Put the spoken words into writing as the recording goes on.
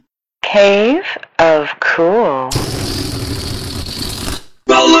Cave of Cool.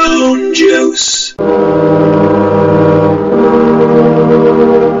 Balloon Juice.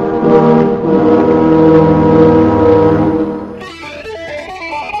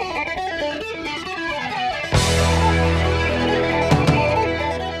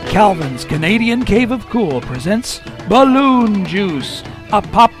 Calvin's Canadian Cave of Cool presents Balloon Juice, a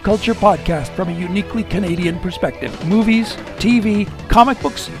pop culture podcast from a uniquely Canadian perspective. Movies, TV, comic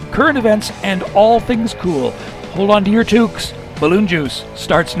books, current events, and all things cool. Hold on to your toques. Balloon Juice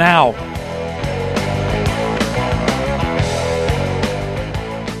starts now.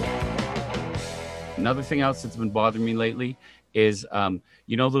 Another thing else that's been bothering me lately is,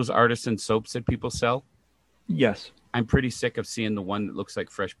 you know those artisan soaps that people sell? Yes. I'm pretty sick of seeing the one that looks like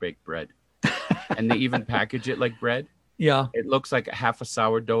fresh baked bread. And they even package it like bread. Yeah. It looks like half a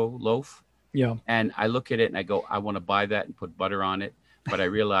sourdough loaf. Yeah. And I look at it and I go, I want to buy that and put butter on it. But I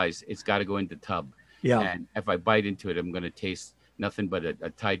realize it's got to go into tub. Yeah. And if I bite into it, I'm going to taste nothing but a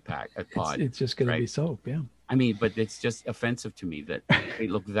Tide Pack, a pod. It's just going right? to be soap. Yeah. I mean, but it's just offensive to me that they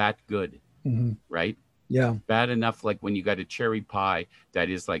look that good. Mm-hmm. Right? Yeah. Bad enough like when you got a cherry pie that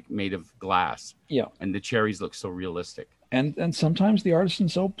is like made of glass. Yeah. And the cherries look so realistic. And sometimes the artisan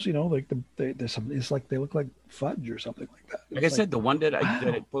soaps, you know, like there's some, it's like they look like fudge or something like that. Like I said, the one that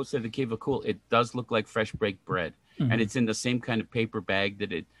I posted at the Cave of Cool, it does look like fresh baked bread. Mm-hmm. And it's in the same kind of paper bag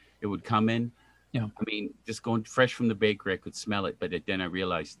that it would come in. Yeah. I mean, just going fresh from the bakery, I could smell it, but then I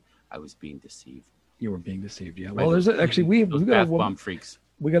realized I was being deceived. You were being deceived, yeah. Well, there's actually we've got bath a woman, bomb freaks.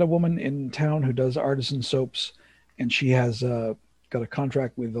 We got a woman in town who does artisan soaps, and she has got a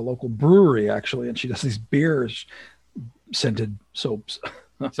contract with the local brewery actually, and she does these beers scented soaps.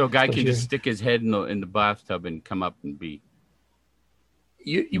 So a guy can just stick his head in the bathtub and come up and be.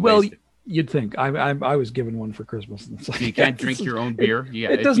 Well, you'd think. I was given one for Christmas. And it's like, so you can't drink your own beer.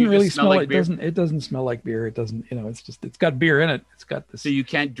 Yeah, it doesn't really smell like beer? It doesn't smell like beer. It doesn't. You know, it's got beer in it. It's got this. So you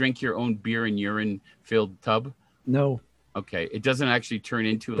can't drink your own beer in urine-filled tub. No. Okay, it doesn't actually turn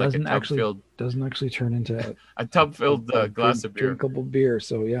into like a tub-filled. Doesn't actually turn into a tub-filled glass of beer. Drinkable beer.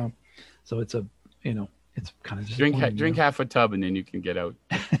 So yeah, so it's a it's kind of just drink half a tub and then you can get out.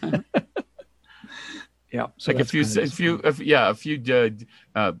 Yeah, so like a few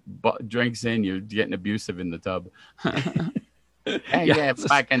drinks in, you're getting abusive in the tub. Hey, yeah,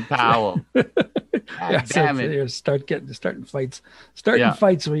 fucking towel. Damn it! Starting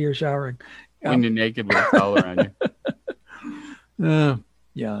fights when you're showering. When you're naked with a towel around you.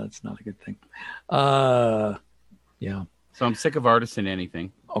 Yeah, that's not a good thing. Yeah. So I'm sick of artisan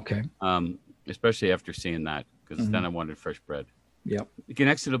anything. Okay. Especially after seeing that, because then I wanted fresh bread. Yep.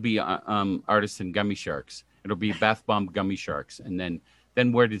 Next it'll be artisan gummy sharks. It'll be bath bomb gummy sharks, and then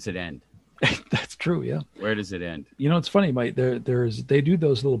where does it end? That's true. Yeah. Where does it end? You know, it's funny, Mike. They do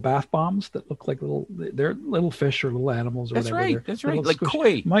those little bath bombs that look like they're little fish or little animals or that's whatever. Right. That's right. Like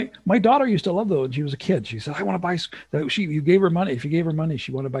koi. My daughter used to love those when she was a kid. She said, "I want to buy." You gave her money. If you gave her money,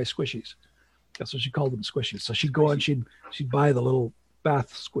 she wanted to buy squishies. That's what she called them, squishies. So she'd go and she'd buy the little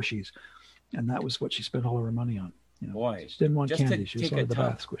bath squishies, and that was what she spent all of her money on. You know, boy, she didn't want candy. She just wanted the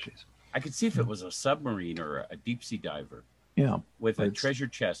bath squishies. I could see if it was a submarine or a deep sea diver. Yeah, with a treasure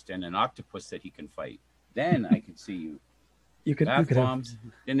chest and an octopus that he can fight. Then I could see you. You could bombs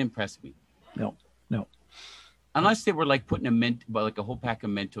didn't impress me. No. Unless they were like putting like a whole pack of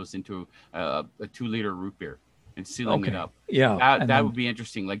Mentos into a 2-liter root beer and sealing it up. Yeah, that would be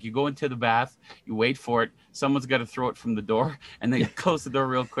interesting. Like you go into the bath, you wait for it. Someone's got to throw it from the door, and then you close the door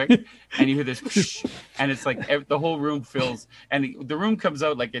real quick, and you hear this, whoosh, and it's like the whole room fills, and the room comes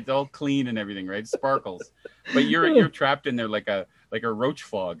out like it's all clean and everything, right? It sparkles, but you're trapped in there like a roach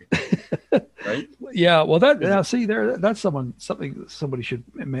fog, right? Yeah. Well, that's somebody should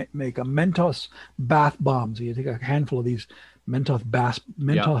make a Mentos bath bomb. So you take a handful of these Mentos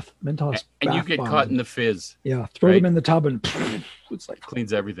and you get caught in the fizz. Yeah, throw them in the tub and it's like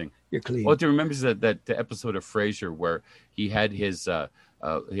cleans everything. You're clean. Well, do you remember that episode of Frasier where he had his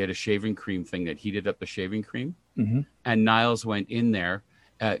he had a shaving cream thing that heated up the shaving cream, and Niles went in there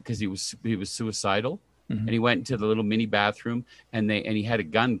because he was suicidal, and he went into the little mini bathroom and he had a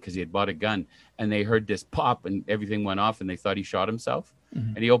gun because he had bought a gun, and they heard this pop and everything went off and they thought he shot himself.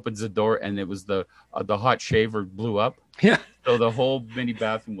 And he opens the door and it was the hot shaver blew up. Yeah. So the whole mini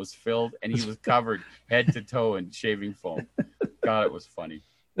bathroom was filled and he was covered head to toe in shaving foam. God, it was funny.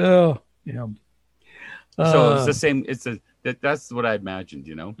 Oh, yeah. So it's the same. That's what I imagined,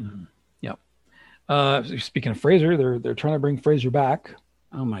 you know? Yeah. Speaking of Fraser, they're trying to bring Fraser back.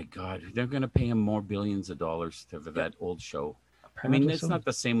 Oh my God. They're going to pay him more billions of dollars for that old show. Apparently I mean, it's not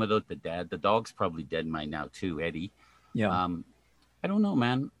the same without the dad. The dog's probably dead by now too, Eddie. Yeah. I don't know,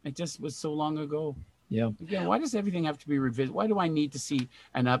 man. It just was so long ago. Yeah. Again, why does everything have to be revisited? Why do I need to see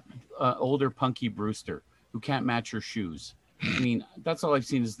an older Punky Brewster who can't match her shoes? I mean, that's all I've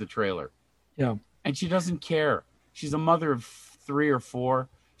seen is the trailer. Yeah. And she doesn't care. She's a mother of 3 or 4.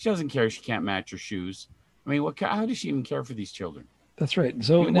 She doesn't care if she can't match her shoes. I mean, how does she even care for these children? That's right.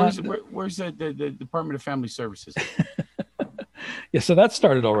 So where's the Department of Family Services? Yeah, so that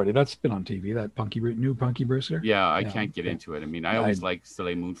started already. That's been on TV. That new Punky Brewster. Yeah, I can't get into it. I mean, I always liked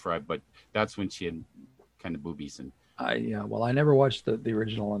Soleil Moon Frye, but that's when she had kind of boobies and. Well, I never watched the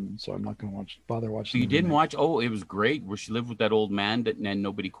original, and so I'm not going to bother watching. So you didn't watch? Oh, it was great. Where she lived with that old man, and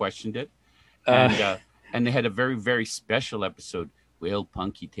nobody questioned it, and they had a very, very special episode. Will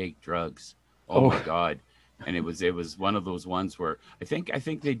Punky take drugs? Oh my God! And it was one of those ones where I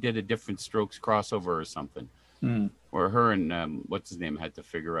think they did a Different Strokes crossover or something, where her and what's his name had to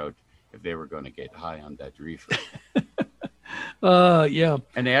figure out if they were going to get high on that reefer. Yeah.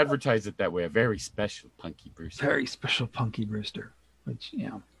 And they advertised it that way, a very special Punky Brewster. Very special Punky Brewster. Which,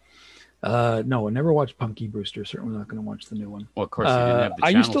 no, I never watched Punky Brewster. Certainly not going to watch the new one. Well, of course, you didn't have the I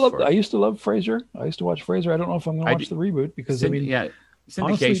used to love Frasier. I used to watch Frasier. I don't know if I'm going to watch the reboot because syndication.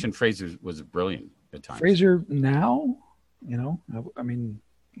 Honestly, Frasier was brilliant at times. Frasier now, I mean,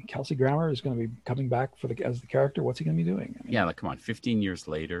 Kelsey Grammer is going to be coming back as the character. What's he going to be doing? I mean, come on, 15 years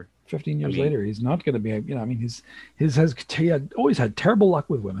later. 15 years later, he's not going to be. He had always had terrible luck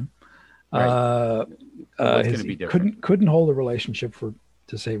with women. Right. He couldn't hold a relationship to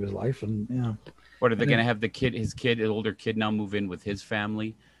save his life, and What are they going to have his older kid now move in with his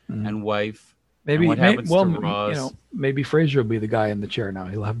family and wife? Maybe. And what happens to Roz? Maybe Frasier will be the guy in the chair now.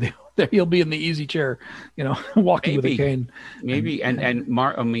 He'll be in the easy chair, walking with a cane. Maybe. And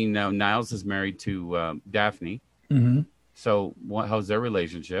Niles is married to Daphne. Mm-hmm. So how's their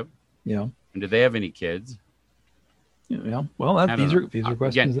relationship? Yeah. And do they have any kids? Yeah. Well, these are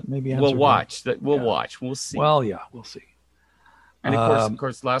questions that maybe answered. We'll watch. We'll see. Well, yeah, we'll see. And of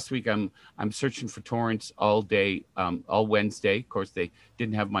course, last week I'm searching for torrents all day, all Wednesday. Of course, they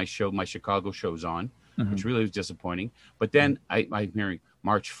didn't have my Chicago shows on, which really was disappointing. But then I'm hearing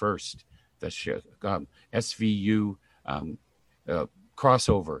March 1st, the SVU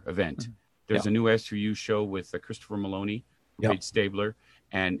crossover event. There's a new SVU show with Christopher Maloney, who played Stabler,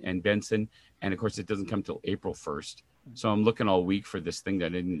 and Benson. And of course, it doesn't come till April 1st. So I'm looking all week for this thing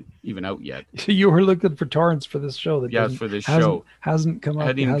that isn't even out yet. You were looking for torrents for this show. Hasn't come out.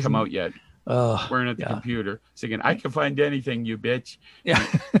 Hadn't even come out yet. We're at the computer singing, "I can find anything, you bitch." Yeah,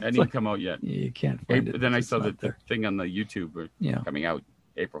 hadn't even come out yet. You can't find it. Then I saw the thing on the YouTube coming out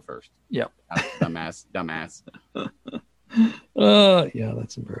April 1st. Yeah, dumbass. Yeah,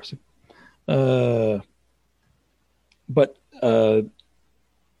 that's embarrassing. But of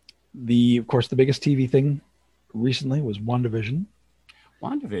course, the biggest TV thing recently was WandaVision.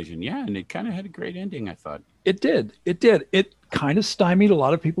 And it kind of had a great ending, I thought. It did. It kind of stymied a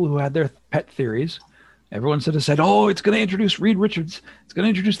lot of people who had their pet theories. Everyone sort of said, "Oh, it's going to introduce Reed Richards. It's going to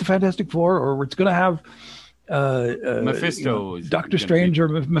introduce the Fantastic Four, or it's going to have Mephisto. Doctor Strange, or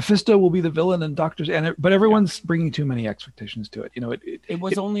Mephisto will be the villain, and but everyone's bringing too many expectations to it. It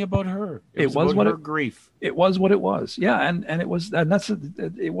was only about her. It was about her grief. It was what it was. Yeah, and it was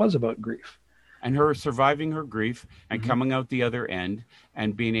about grief. And her surviving her grief and coming out the other end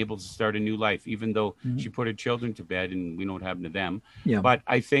and being able to start a new life, even though she put her children to bed and we know what happened to them. Yeah. But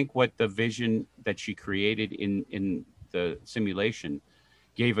I think what the vision that she created in the simulation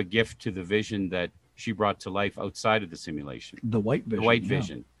gave a gift to the vision that she brought to life outside of the simulation. The white vision. The white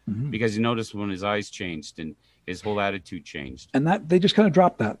vision. Because you notice when his eyes changed and his whole attitude changed. And that they just kind of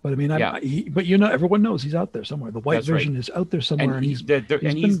dropped that. But I mean, everyone knows he's out there somewhere. The white vision is out there somewhere, and he's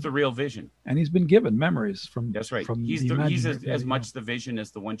the real vision. And he's been given memories from. That's right. From he's as much the vision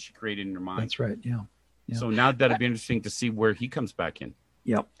as the one she created in her mind. That's right. Yeah. So now that'd be interesting to see where he comes back in.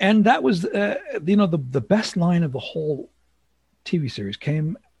 Yeah, and that was the best line of the whole TV series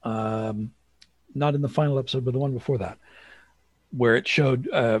came not in the final episode, but the one before that, where it showed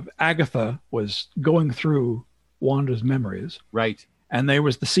Agatha was going through Wanda's memories. Right. And there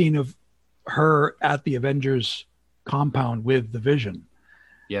was the scene of her at the Avengers compound with the Vision.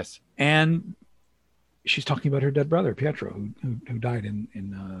 Yes. And she's talking about her dead brother, Pietro, who died in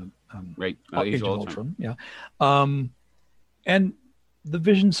Age of Ultron. Yeah. And the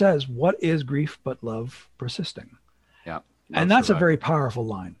Vision says, "What is grief but love persisting?" Yeah. And that's a very powerful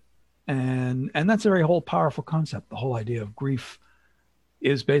line. And that's a very powerful concept. The whole idea of grief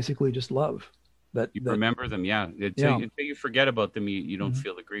is basically just love. That remember them, until you forget about them, you don't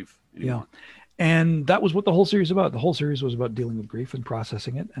feel the grief anymore. Yeah, and that was what the whole series was about. The whole series was about dealing with grief and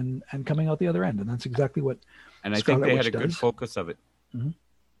processing it and coming out the other end, and that's exactly what. And I think they had a good focus of it.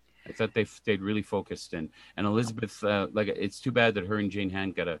 I thought they stayed really focused, and Elizabeth, like, it's too bad that her and Jane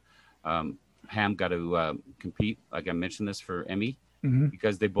Ham got to compete. Like I mentioned this for Emmy,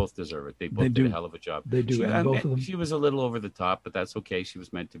 because they both deserve it. They both did a hell of a job. They do, and both of them. She was a little over the top, but that's okay. She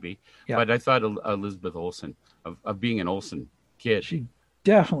was meant to be. Yeah. But I thought Elizabeth Olsen, of being an Olsen kid, she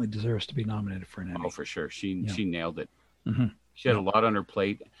definitely deserves to be nominated for an Emmy. Oh, for sure. She nailed it. Mm-hmm. She had a lot on her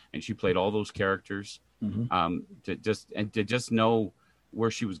plate, and she played all those characters. To just know where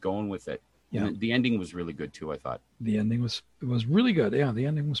she was going with it. Yeah. And the ending was really good too, I thought. The ending was really good. Yeah, the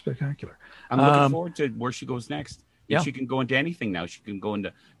ending was spectacular. I'm looking forward to where she goes next. Yeah. She can go into anything now. She can go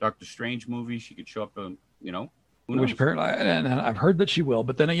into Doctor Strange movies. She could show up, who knows? Which apparently, and I've heard that she will.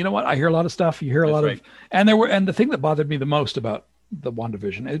 But then, you know what? I hear a lot of stuff. You hear a lot of, and the thing that bothered me the most about the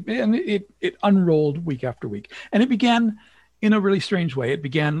WandaVision, it unrolled week after week, and it began in a really strange way. It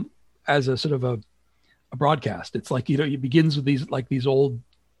began as a sort of a broadcast. It's like, it begins with these old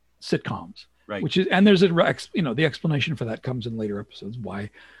sitcoms, right? Which is, and there's the explanation for that comes in later episodes. Why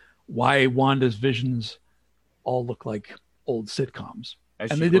Wanda's visions all look like old sitcoms,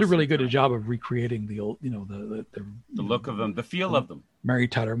 and they did a really good job of recreating the old, the look of them, the feel of them. Mary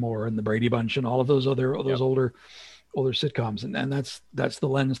Tyler Moore and the Brady Bunch and all of those older sitcoms, and that's the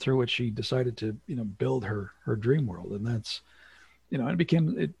lens through which she decided to build her dream world, and that's. It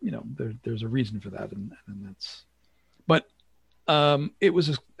became there's a reason for that, and that's, but it was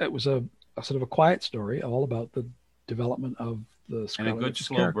a sort of a quiet story all about the development of the Scarlet and a good Witch's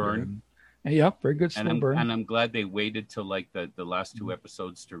slow character. burn. Very good slow burn. And I'm glad they waited till like the last two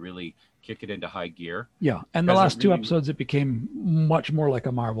episodes to really kick it into high gear. Yeah, and the last two episodes it became much more like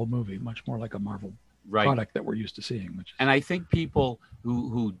a Marvel movie, much more like a Marvel product that we're used to seeing. And I think people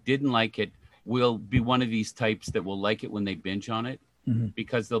who didn't like it will be one of these types that will like it when they binge on it,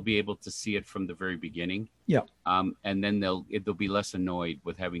 because they'll be able to see it from the very beginning. Yeah. And then they'll be less annoyed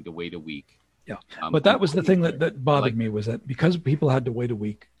with having to wait a week. Yeah. But that was the thing that bothered me, was that because people had to wait a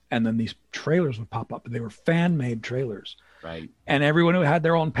week, and then these trailers would pop up, and they were fan-made trailers. Right. And everyone who had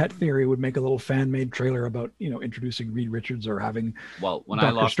their own pet theory would make a little fan-made trailer about, introducing Reed Richards or having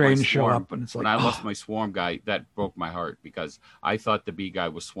Doctor Strange show up. And it's like, when I lost my Swarm guy, that broke my heart, because I thought the B guy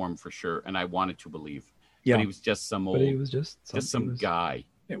was Swarm for sure, and I wanted to believe. Yeah. But he was just some old. But he was just some guy.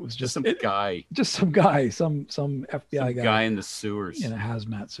 It was some guy. Just some guy, some FBI guy in the sewers in a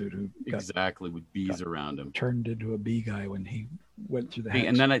hazmat suit who with bees around him, turned into a bee guy when he went through the hex.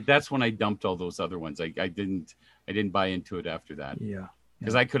 And then that's when I dumped all those other ones. I didn't buy into it after that. Yeah.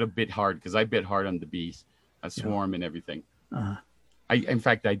 Because I could have bit hard, because I bit hard on the bees, a Swarm and everything. In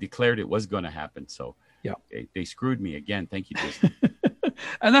fact, I declared it was going to happen. So yeah, they screwed me again. Thank you, Disney.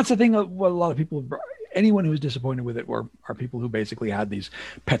 And that's the thing. What a lot of people, anyone who's disappointed with it, are people who basically had these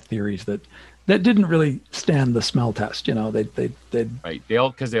pet theories that didn't really stand the smell test. They right.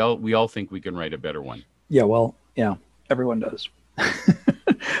 We all think we can write a better one. Yeah. Well, yeah, everyone does.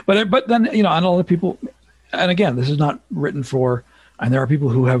 but then, and a lot of people, and again, this is not written for, and there are people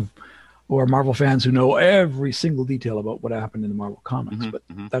who are Marvel fans who know every single detail about what happened in the Marvel comics, but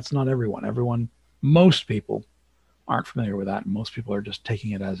that's not everyone. Most people aren't familiar with that, and most people are just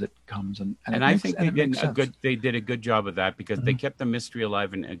taking it as it comes. And I think they did a good job of that, because they kept the mystery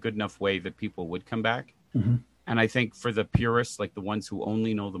alive in a good enough way that people would come back. And I think for the purists, like the ones who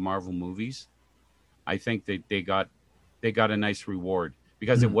only know the Marvel movies, I think they got a nice reward,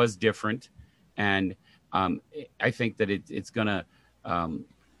 because it was different, and I think that it's gonna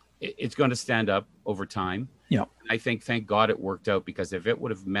stand up over time. Yeah, I think, thank God it worked out, because if it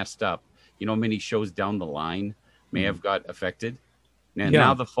would have messed up, many shows down the line may have got affected. And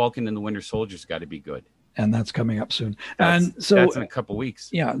now the Falcon and the Winter Soldier's got to be good. And that's coming up soon. That's in a couple weeks.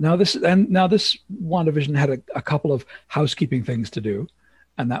 Yeah. Now this WandaVision had a couple of housekeeping things to do,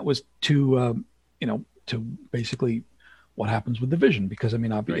 and that was to basically what happens with the Vision, because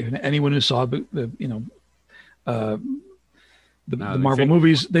anyone who saw the Marvel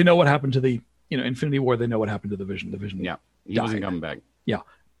movies, they know what happened to the Infinity War. They know what happened to the Vision. The Vision. Yeah, he wasn't coming back. Yeah,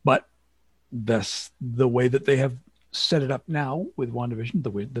 but the way that they have set it up now with WandaVision,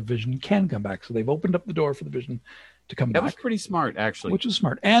 the Vision can come back. So they've opened up the door for the Vision to come back. That was pretty smart, actually. Which was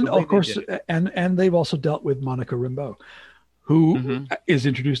smart. And of course, and they've also dealt with Monica Rambeau, who is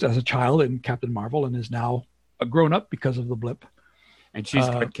introduced as a child in Captain Marvel and is now a grown-up because of the blip. And she's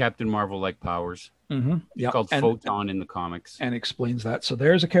got Captain Marvel-like powers. Yeah. Called Photon in the comics. And explains that. So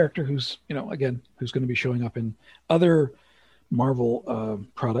there's a character who's, who's going to be showing up in other Marvel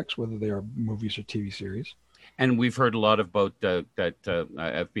products, whether they are movies or TV series. And we've heard a lot about that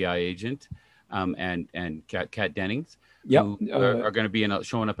FBI agent and Kat Dennings. Yep. who are going to be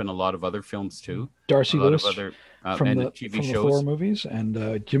showing up in a lot of other films too. Darcy a lot Lewis of other from and the TV from the shows. Thor movies,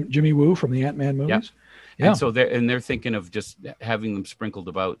 and Jimmy Woo from the Ant-Man movies. Yeah. And so they're thinking of just having them sprinkled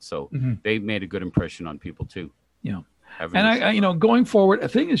about. So they made a good impression on people too. Yeah. Having And this- I going forward, the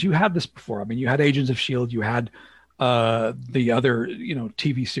thing is, you had this before. I mean, you had Agents of S.H.I.E.L.D., you had the other,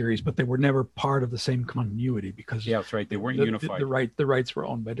 TV series, but they were never part of the same continuity because yeah, that's right. They weren't unified. The rights were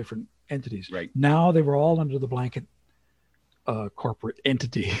owned by different entities. Right. Now they were all under the blanket corporate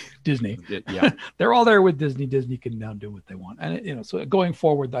entity, Disney. Yeah. They're all there with Disney. Disney can now do what they want. And, so going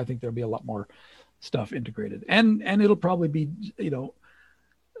forward, I think there'll be a lot more stuff integrated. And it'll probably be,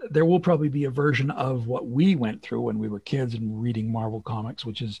 there will probably be a version of what we went through when we were kids and reading Marvel comics,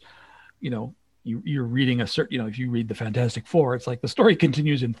 which is, you're reading a certain, if you read the Fantastic Four, it's like the story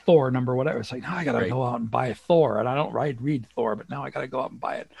continues in Thor number whatever. It's like, now I got to go out and buy a Thor, and I don't read Thor, but now I got to go out and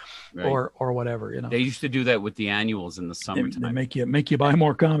buy it, or whatever. They used to do that with the annuals in the summertime. They make you buy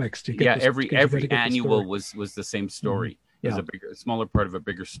more comics to get. Every annual was the same story. It was a smaller part of a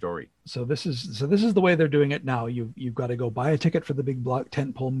bigger story. So this is the way they're doing it now. You've got to go buy a ticket for the big block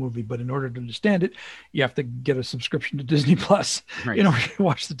tentpole movie, but in order to understand it, you have to get a subscription to Disney Plus in order to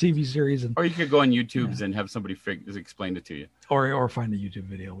watch the TV series. Or you could go on YouTube and have somebody explain it to you, or find a YouTube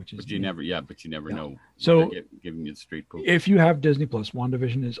video, which is. But you never know. So giving you the street poop. If you have Disney Plus,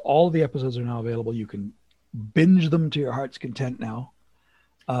 WandaVision is all the episodes are now available. You can binge them to your heart's content now.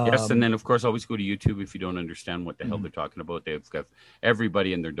 Yes, and then of course always go to YouTube if you don't understand what the hell they're talking about. They've got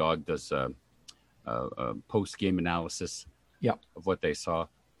everybody and their dog does post game analysis. Of what they saw.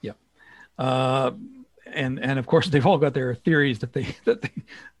 And of course they've all got their theories that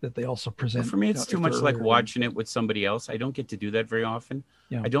they also present. But for me, it's too much like watching it with somebody else. I don't get to do that very often.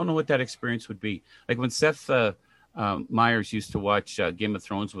 I don't know what that experience would be like when Seth Meyers used to watch Game of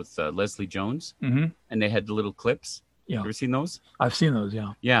Thrones with Leslie Jones, and they had the little clips. You ever seen those? I've seen those,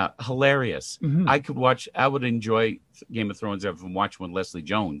 yeah. Yeah, hilarious. I would enjoy Game of Thrones if I'm watching with Leslie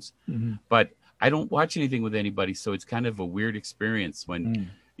Jones, but I don't watch anything with anybody, so it's kind of a weird experience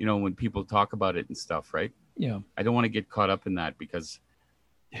when, when people talk about it and stuff, right? Yeah. I don't want to get caught up in that because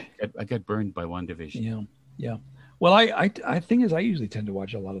I got burned by WandaVision. Yeah. Well, I thing is, I usually tend to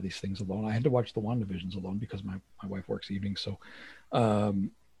watch a lot of these things alone. I had to watch the WandaVisions alone because my wife works evenings, so,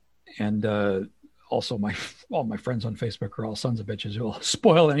 also, all my friends on Facebook are all sons of bitches who will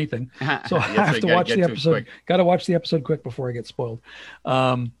spoil anything. So I have to watch the episode. Got to watch the episode quick before I get spoiled.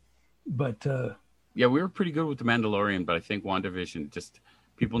 We were pretty good with The Mandalorian, but I think WandaVision just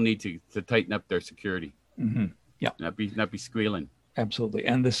people need to tighten up their security. Yeah, not be squealing. Absolutely.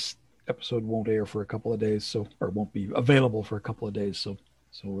 And this episode won't air for a couple of days, or won't be available for a couple of days. So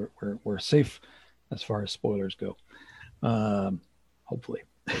we're safe as far as spoilers go. Hopefully.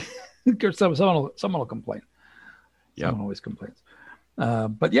 Someone will complain. Someone always complains.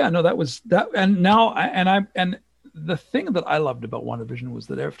 But yeah, no, that was that. And now, and the thing that I loved about WandaVision was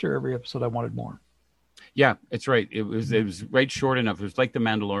that after every episode, I wanted more. Yeah, it's right. It was right short enough. It was like The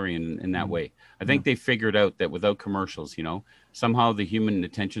Mandalorian in that way. I think they figured out that without commercials, somehow the human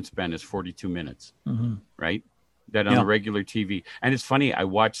attention span is 42 minutes, right? That on a regular TV. And it's funny, I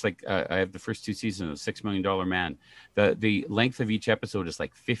watched I have the first 2 seasons of $6 Million Man. The length of each episode is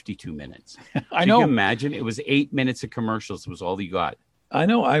like 52 minutes. I know. Can you imagine? It was 8 minutes of commercials was all you got. I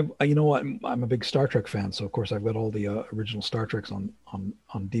know. You know what? I'm a big Star Trek fan, so of course I've got all the original Star Treks on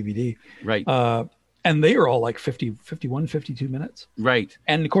DVD. Right. And they are all like 51, 52 minutes. Right.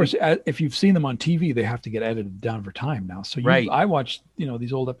 And of course, if you've seen them on TV, they have to get edited down for time now. So I watched,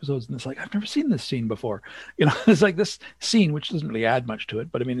 these old episodes and it's like, I've never seen this scene before. It's like this scene, which doesn't really add much to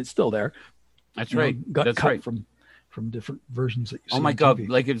it, but I mean, it's still there. That's right. Got cut from different versions that you see. Oh my God. TV.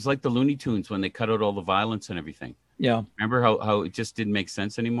 Like it was like the Looney Tunes when they cut out all the violence and everything. Yeah. Remember how it just didn't make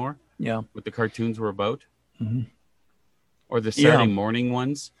sense anymore? Yeah. What the cartoons were about? Mm-hmm. Or the Saturday morning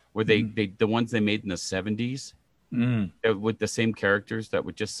ones? Where the ones they made in the 70s with the same characters that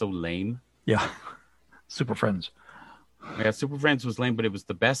were just so lame. Yeah. Super Friends. Yeah, Super Friends was lame, but it was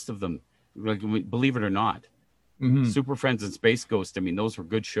the best of them. Like, believe it or not. Super Friends and Space Ghost, I mean, those were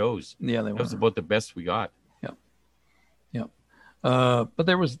good shows. Yeah, they were. That was about the best we got. Yeah. But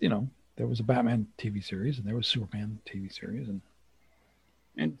there was a Batman TV series and there was Superman TV series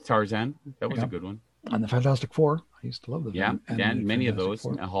and Tarzan. That was a good one. And the Fantastic Four. I used to love them. Yeah, and many of those.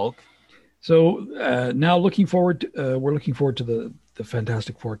 Hulk. So now we're looking forward to the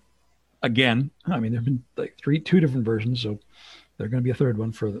Fantastic Four again. I mean, there've been like two different versions, so there's going to be a third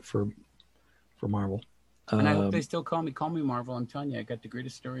one for Marvel. And I hope they still call me Marvel. I'm telling you, I got the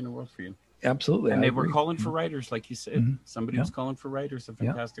greatest story in the world for you. Absolutely. And they were calling for writers, like you said. Somebody was calling for writers of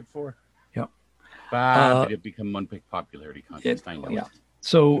Fantastic Four. Yeah. But it become one big popularity contest. I know. Yeah.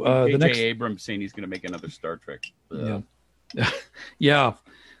 So the next Abrams saying he's going to make another Star Trek. Yeah. Yeah.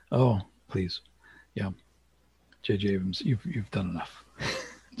 Oh, please. Yeah. J.J. Abrams, you've done enough.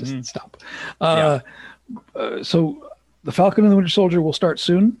 Just stop. So the Falcon and the Winter Soldier will start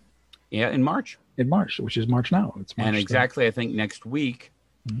soon. Yeah, in March. In March, which is March now. It's March. And exactly, I think next week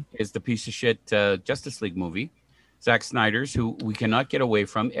is the piece of shit Justice League movie. Zack Snyder's, who we cannot get away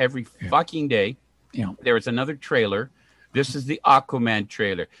from every fucking day. Yeah. There is another trailer. This is the Aquaman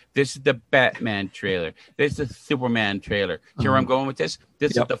trailer. This is the Batman trailer. This is the Superman trailer. See where I'm going with this?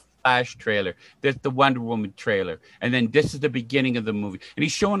 This is the Flash trailer. This is the Wonder Woman trailer. And then this is the beginning of the movie. And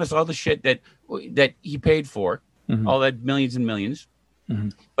he's showing us all the shit that he paid for, all that millions and millions.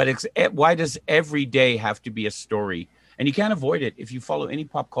 But why does every day have to be a story? And you can't avoid it. If you follow any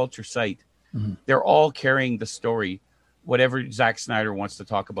pop culture site, they're all carrying the story, whatever Zack Snyder wants to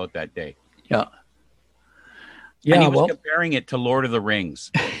talk about that day. Yeah. Yeah, and he was comparing it to Lord of the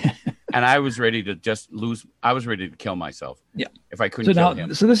Rings. And I was ready to just lose. I was ready to kill myself. Yeah. If I couldn't kill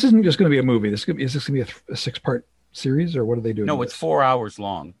him. So this isn't just going to be a movie. Is this going to be a 6-part series, or what are they doing? No, it's 4 hours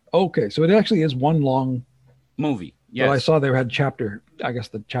long. Okay. So it actually is one long movie. Yes. Well, I saw they had chapter. I guess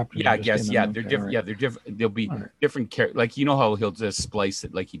the chapters. Yeah, I guess. Yeah, they're different. Right. Yeah, they're different. There'll be different like you know how he'll just splice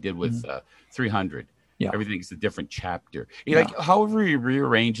it like he did with 300. Yeah, everything's a different chapter. Like however he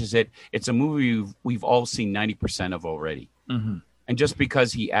rearranges it, it's a movie we've all seen 90% of already. And just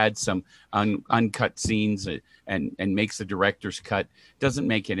because he adds some uncut scenes and makes the director's cut doesn't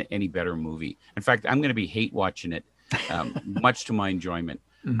make it any better movie. In fact, I'm going to be hate watching it, much to my enjoyment.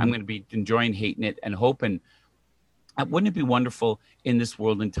 I'm going to be enjoying hating it and hoping. Wouldn't it be wonderful in this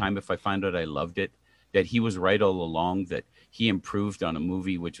world and time if I found out I loved it, that he was right all along, that he improved on a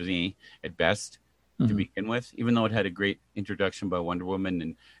movie which was at best to begin with, even though it had a great introduction by Wonder Woman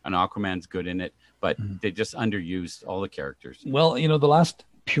and Aquaman's good in it, but they just underused all the characters. Well, the last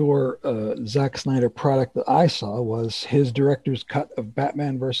pure Zack Snyder product that I saw was his director's cut of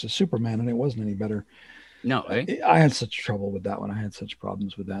Batman versus Superman, and it wasn't any better. No, I had such trouble with that one. I had such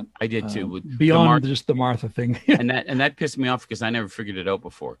problems with that. I did too. With beyond just the Martha thing, and that pissed me off because I never figured it out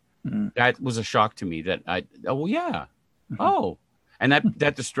before. That was a shock to me. And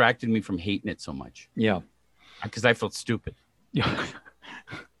that distracted me from hating it so much. Yeah, because I felt stupid. Yeah,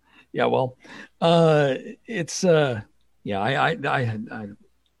 yeah. Well, it's I had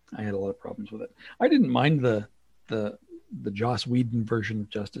a lot of problems with it. I didn't mind the Joss Whedon version of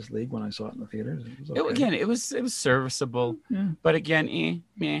Justice League when I saw it in the theaters. It was serviceable, but again, it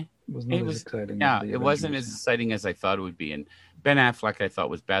wasn't as exciting. Yeah, it wasn't as exciting as I thought it would be. And Ben Affleck, I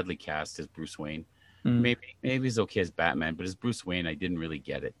thought, was badly cast as Bruce Wayne. Maybe he's okay as Batman, but as Bruce Wayne, I didn't really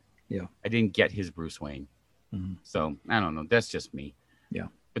get it. Yeah, I didn't get his Bruce Wayne. So I don't know. That's just me. Yeah.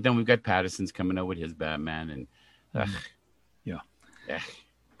 But then we've got Pattinson's coming out with his Batman, and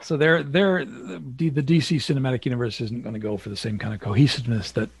So the DC Cinematic Universe isn't going to go for the same kind of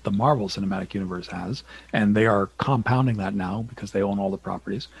cohesiveness that the Marvel Cinematic Universe has, and they are compounding that now because they own all the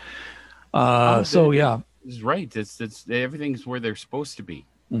properties. It's right. It's everything's where they're supposed to be.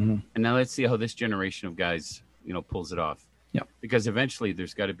 And now let's see how this generation of guys, pulls it off. Yeah. Because eventually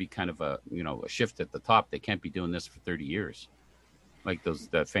there's got to be kind of a shift at the top. They can't be doing this for 30 years, like the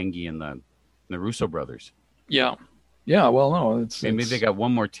Feige and the Russo brothers. Yeah. Yeah, well, no, maybe they got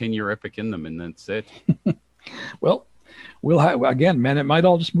one more 10-year epic in them, and that's it. Well, we'll have again, man. It might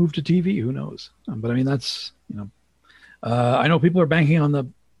all just move to TV. Who knows? But I mean, that's I know people are banking on the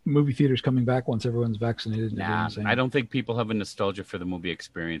movie theaters coming back once everyone's vaccinated. Nah, I don't think people have a nostalgia for the movie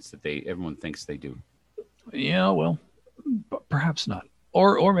experience that everyone thinks they do. Yeah, well, perhaps not.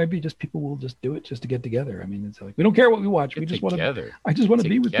 Or maybe just people will just do it just to get together. I mean, it's like we don't care what we watch. We just want to. I just want to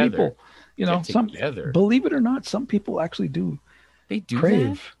be with people. Believe it or not, some people actually do. They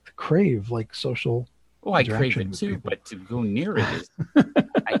do crave like social. Oh, I crave it too, but to go near it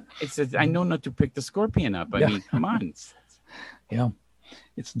is. I know not to pick the scorpion up. I mean, come on. Yeah,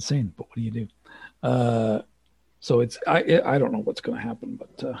 it's insane. But what do you do? So it's I don't know what's going to happen,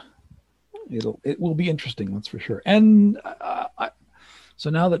 but it will be interesting. That's for sure. And so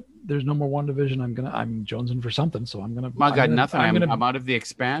now that there's no more WandaVision, I'm jonesing for something. So I'm gonna. I got nothing. I'm out of The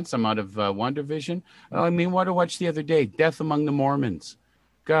Expanse. I'm out of WandaVision. I mean, what I watched the other day, Death Among the Mormons.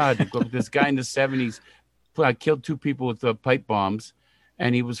 God, this guy in the 70s killed 2 people with pipe bombs,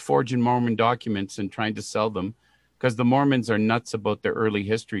 and he was forging Mormon documents and trying to sell them because the Mormons are nuts about their early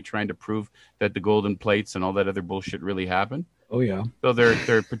history, trying to prove that the golden plates and all that other bullshit really happened. Oh yeah. So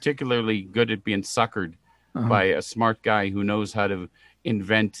they're particularly good at being suckered by a smart guy who knows how to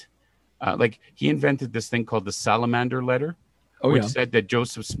invent. Like he invented this thing called the salamander letter, which yeah. said that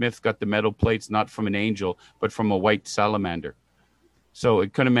Joseph Smith got the metal plates not from an angel, but from a white salamander. So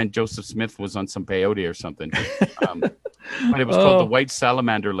it could have meant Joseph Smith was on some peyote or something. But it was called the White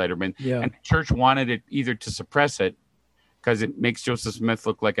Salamander Letterman. Yeah. And the church wanted it either to suppress it because it makes Joseph Smith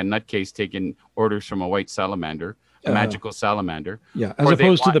look like a nutcase taking orders from a white salamander, a magical salamander. Yeah, as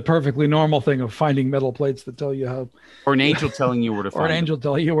opposed to the perfectly normal thing of finding metal plates that tell you how. Or an angel telling you where to find them. Or an angel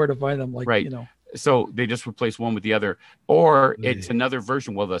telling you where to find them. Like, right. You know. So they just replace one with the other. Or it's another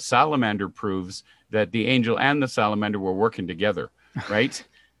version. Well, the salamander proves that the angel and the salamander were working together. Right.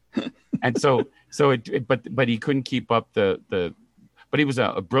 And but he couldn't keep up but he was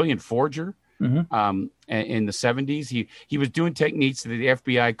a brilliant forger. Mm-hmm. In the 70s, he was doing techniques that the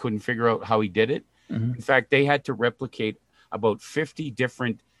FBI couldn't figure out how he did it. Mm-hmm. In fact, they had to replicate about 50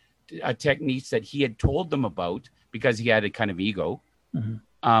 different techniques that he had told them about because he had a kind of ego.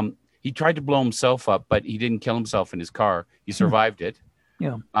 Mm-hmm. He tried to blow himself up, but he didn't kill himself in his car. He survived it.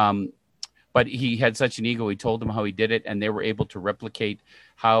 Yeah. But he had such an ego. He told them how he did it, and they were able to replicate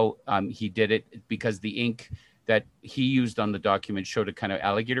how he did it because the ink that he used on the document showed a kind of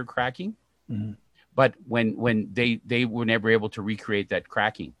alligator cracking. Mm-hmm. But when they were never able to recreate that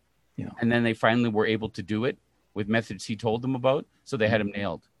cracking. Yeah. And then they finally were able to do it with methods he told them about. So they had him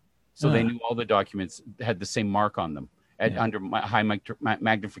nailed. So they knew all the documents had the same mark on them under high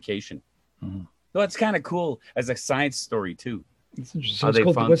magnification. Mm-hmm. So it's kind of cool as a science story too. It's interesting.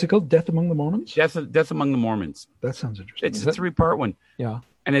 What's it called? Death Among the Mormons? Death Among the Mormons. That sounds interesting. It's a 3-part one. Yeah.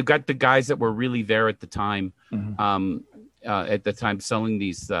 And they've got the guys that were really there at the time, selling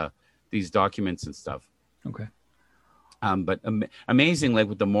these documents and stuff. Okay. But amazing, like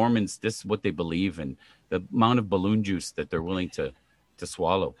with the Mormons, this is what they believe and the amount of balloon juice that they're willing to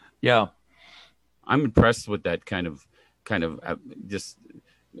swallow. Yeah. I'm impressed with that kind of just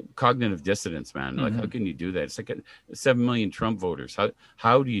cognitive dissonance, man. Like, how can you do that? It's like 7 million Trump voters.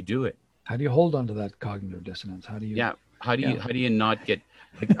 How do you do it? How do you hold on to that cognitive dissonance? How do you? Yeah. How do you not get?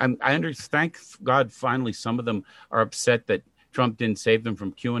 Like, I understand. Thank God, finally, some of them are upset that Trump didn't save them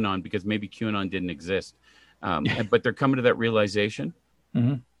from QAnon because maybe QAnon didn't exist. But they're coming to that realization.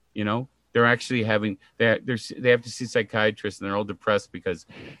 Mm-hmm. You know, they're actually they have to see psychiatrists and they're all depressed because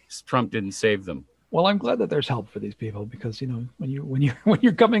Trump didn't save them. Well, I'm glad that there's help for these people because, you know, when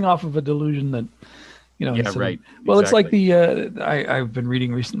you're coming off of a delusion that, you know, right. Well, exactly. It's like I've been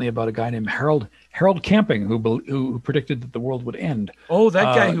reading recently about a guy named Harold Camping who predicted that the world would end. Oh,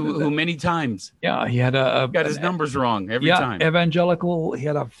 that guy who many times. Yeah, he had got his numbers wrong every time. Evangelical. He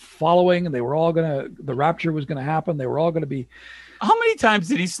had a following, and they were all the rapture was gonna happen. They were all gonna be. How many times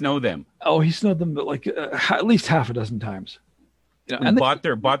did he snow them? Oh, he snowed them like at least half a dozen times. You know, and bought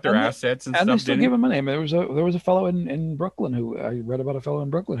their assets and stuff. And they still gave him a name. There was a fellow in Brooklyn who I read about a fellow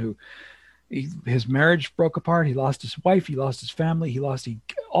in Brooklyn who. His marriage broke apart. He lost his wife. He lost his family. He lost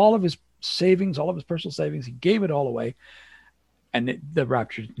all of his savings, all of his personal savings. He gave it all away, and the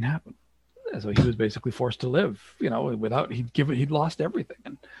rapture didn't happen. So he was basically forced to live, you know, without he'd lost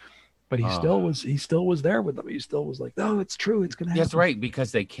everything. But he still was there with them. He still was like, oh, it's true. It's going to happen. That's right,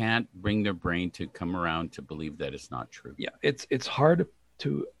 because they can't bring their brain to come around to believe that it's not true. Yeah, it's hard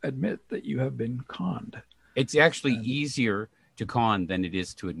to admit that you have been conned. It's actually easier to con than it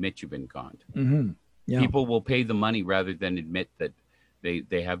is to admit you've been conned. Mm-hmm. Yeah. People will pay the money rather than admit that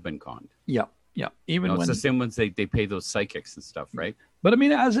they have been conned. Yeah. Even it's the same ones they pay those psychics and stuff, right? But I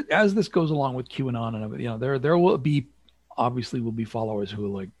mean, as this goes along with QAnon and, you know, there will be followers who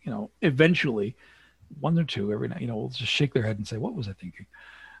are like, you know, eventually one or two every night, you know, will just shake their head and say, what was I thinking?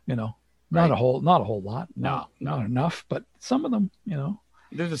 You know, not a whole lot. Not enough, but some of them, you know,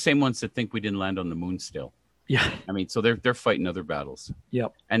 they're the same ones that think we didn't land on the moon still. Yeah. I mean, so they're fighting other battles.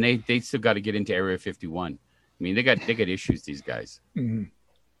 Yep. And they still got to get into Area 51. I mean, they got issues, these guys. Mm-hmm.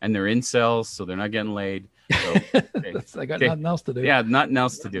 And they're incels, so they're not getting laid. So I got nothing else to do. Yeah, nothing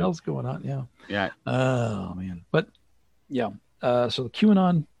else to do. Nothing else going on, yeah. Yeah. Oh, man. But, yeah. So the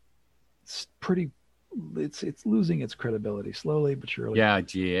QAnon, it's losing its credibility slowly but surely. Yeah,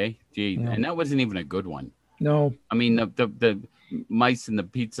 gee. Yeah. And that wasn't even a good one. No. I mean, the mice in the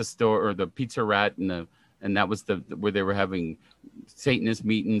pizza store or the pizza rat and that was where they were having Satanist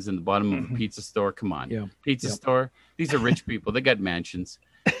meetings in the bottom of a pizza store. Come on. Yeah. Pizza store. These are rich people. They got mansions.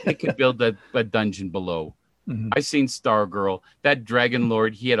 They could build a dungeon below. Mm-hmm. I seen Stargirl. That Dragon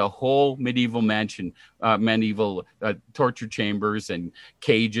Lord, he had a whole medieval mansion, medieval torture chambers and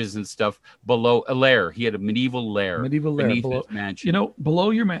cages and stuff below a lair. He had a medieval lair beneath his mansion. You know,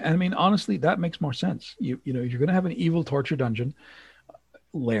 below your I mean, honestly, that makes more sense. You know, you're going to have an evil torture dungeon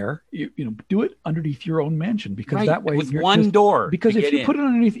lair, you know, do it underneath your own mansion because that way with one door. Because if you put it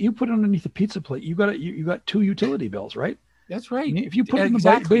underneath a pizza plate, you got two utility bills, right? That's right. If you put it in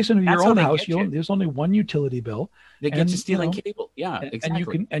the basement of your own house, there's only one utility bill. They get you stealing cable. Yeah,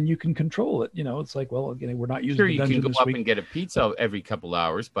 exactly. And you can control it. It's like, well, we're not using. Sure, the you dungeon can go up and get a pizza every couple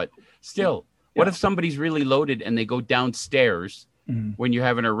hours, but still, what if somebody's really loaded and they go downstairs when you're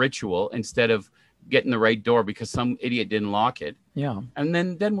having a ritual instead of getting the right door because some idiot didn't lock it? Yeah. And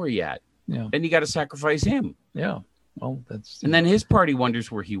then where you at? Yeah. Then you got to sacrifice him. Yeah. Well, that's. And then his party wonders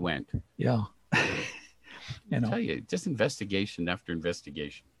where he went. Yeah. I tell you, just investigation after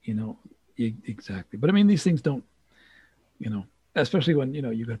investigation. Exactly. But I mean, these things don't, especially when,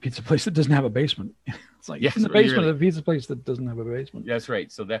 you got a pizza place that doesn't have a basement. It's like in the basement of a pizza place that doesn't have a basement. That's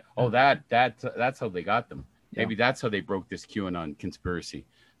right. So that's how they got them. Yeah. Maybe that's how they broke this QAnon conspiracy.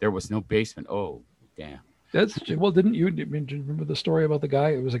 There was no basement. Oh, damn. Didn't you remember the story about the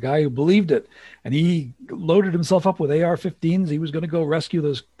guy? It was a guy who believed it, and he loaded himself up with AR-15s. He was going to go rescue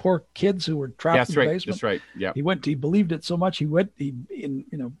those poor kids who were trapped in the basement. That's right. Yeah. He believed it so much. He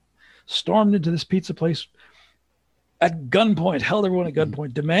stormed into this pizza place at gunpoint, held everyone at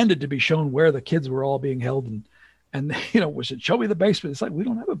gunpoint, demanded to be shown where the kids were all being held, and we said, show me the basement. It's like, we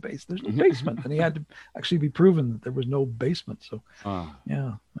don't have a basement. There's no basement. And he had to actually be proven that there was no basement. So,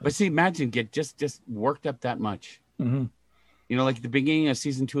 yeah. But see, imagine get just worked up that much. Mm-hmm. Like at the beginning of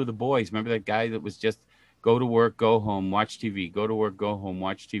season 2 of The Boys. Remember that guy that was just go to work, go home, watch TV, go to work, go home,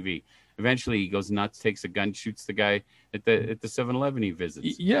 watch TV. Eventually he goes nuts, takes a gun, shoots the guy at the 7-Eleven he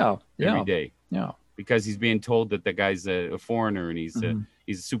visits. Yeah. Every day. Yeah. Because he's being told that the guy's a foreigner and he's a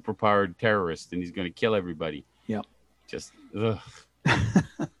superpowered terrorist and he's going to kill everybody. Yeah. Just ugh.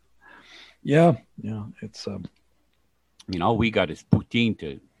 Yeah. It's all we got is poutine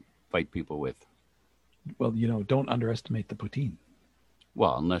to fight people with. Well, don't underestimate the poutine.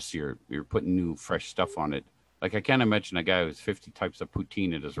 Well, unless you're putting new fresh stuff on it. Like I can't imagine a guy who has 50 types of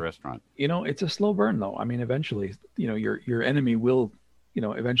poutine at his restaurant. It's a slow burn though. I mean, eventually, your enemy will,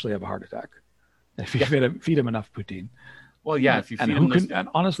 eventually have a heart attack if you feed him enough poutine. Well, yeah, if you feed him and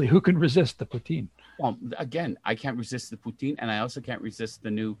honestly, who can resist the poutine? Well, again, I can't resist the poutine, and I also can't resist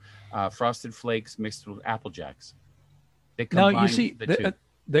the new Frosted Flakes mixed with Apple Jacks. They combine now you see the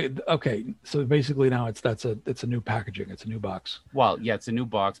two. Okay, so basically now it's a new packaging, it's a new box. Well, yeah, it's a new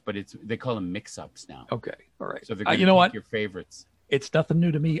box, but they call them mix-ups now. Okay, all right. So they're going to pick your favorites. It's nothing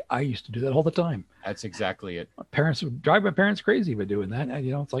new to me. I used to do that all the time. That's exactly it. My parents would drive my parents crazy by doing that. And,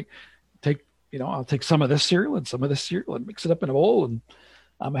 it's like I'll take some of this cereal and some of this cereal and mix it up in a bowl, and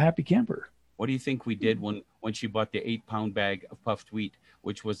I'm a happy camper. What do you think we did when she bought the 8-pound bag of puffed wheat,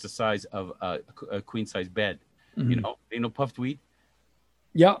 which was the size of a queen size bed? Mm-hmm. Puffed wheat.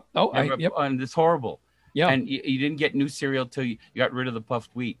 Yeah. Oh, and it's horrible. Yeah. And you didn't get new cereal till you got rid of the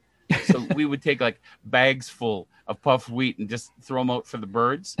puffed wheat. So we would take like bags full of puffed wheat and just throw them out for the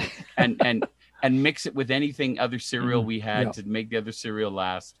birds, and mix it with anything other cereal we had to make the other cereal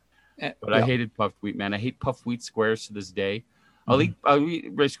last. But I hated puffed wheat, man. I hate puffed wheat squares to this day. I'll eat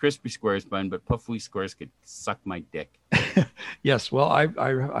Rice Krispie squares, but puffed wheat squares could suck my dick. Yes, well,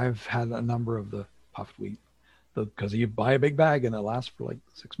 I've had a number of the puffed wheat, because you buy a big bag and it lasts for like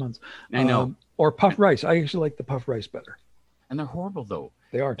 6 months. I know. Or puffed rice. I actually like the puffed rice better. And they're horrible though.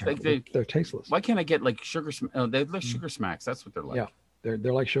 They are terrible. They're tasteless. Why can't I get like sugar? They're like Sugar Smacks. That's what they're like. Yeah,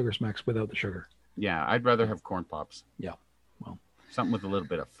 they're like Sugar Smacks without the sugar. Yeah, I'd rather have corn pops. Yeah, well, something with a little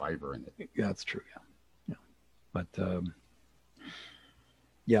bit of fiber in it. Yeah, that's true. Yeah. But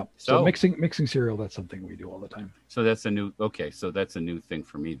yeah. So mixing cereal, that's something we do all the time. So that's a new thing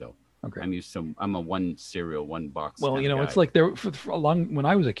for me though. Okay. I'm a one cereal, one box. Well, it's like for a long, when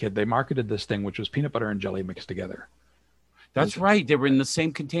I was a kid, they marketed this thing, which was peanut butter and jelly mixed together. That's right. They were in the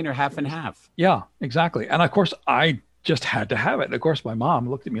same container, half and half. Yeah, exactly. And of course, I just had to have it. And of course, my mom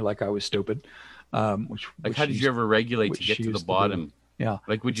looked at me like I was stupid. How did you ever regulate to get to the bottom? Yeah.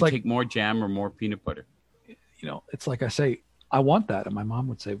 Like, would you take more jam or more peanut butter? It's like I say, I want that. And my mom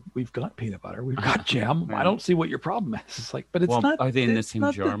would say, we've got peanut butter. We've got jam. I don't see what your problem is. It's like, but it's not. Are they in the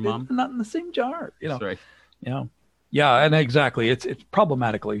same jar, Mom? Not in the same jar. That's right. Yeah, and exactly. It's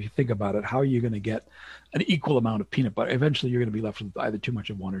problematical if you think about it. How are you going to get an equal amount of peanut butter? Eventually, you're going to be left with either too much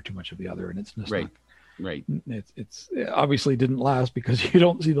of one or too much of the other, and it's just right. It's obviously didn't last because you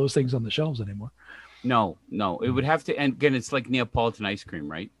don't see those things on the shelves anymore. No, it would have to. And again, it's like Neapolitan ice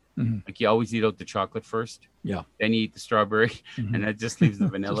cream, right? Mm-hmm. Like you always eat out the chocolate first. Yeah. Then you eat the strawberry, and that just leaves the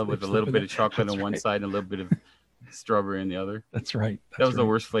vanilla with a little bit of chocolate on one side and a little bit of strawberry on the other. That's right. That was the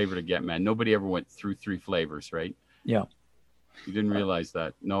worst flavor to get, man. Nobody ever went through 3 flavors, right? Yeah. You didn't realize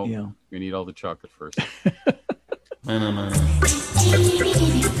that. No, you're going to eat all the chocolate first.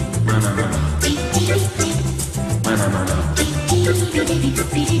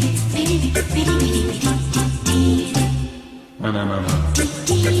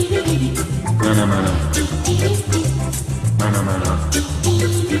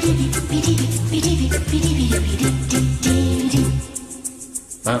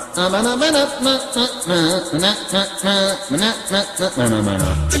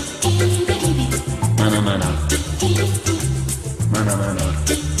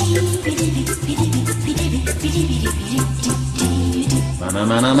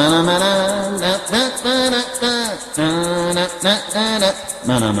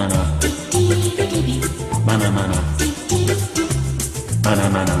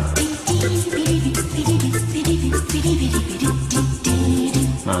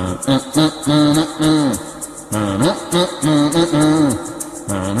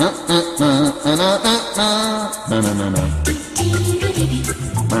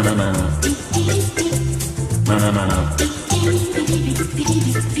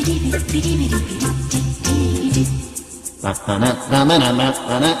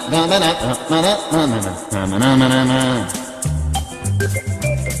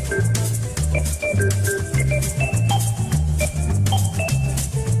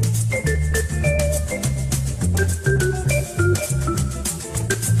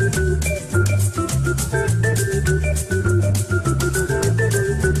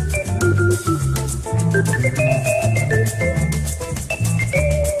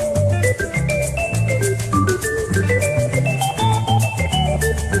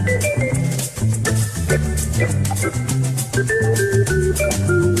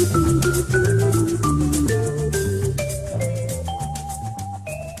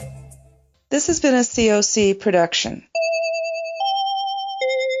 This has been a COC production.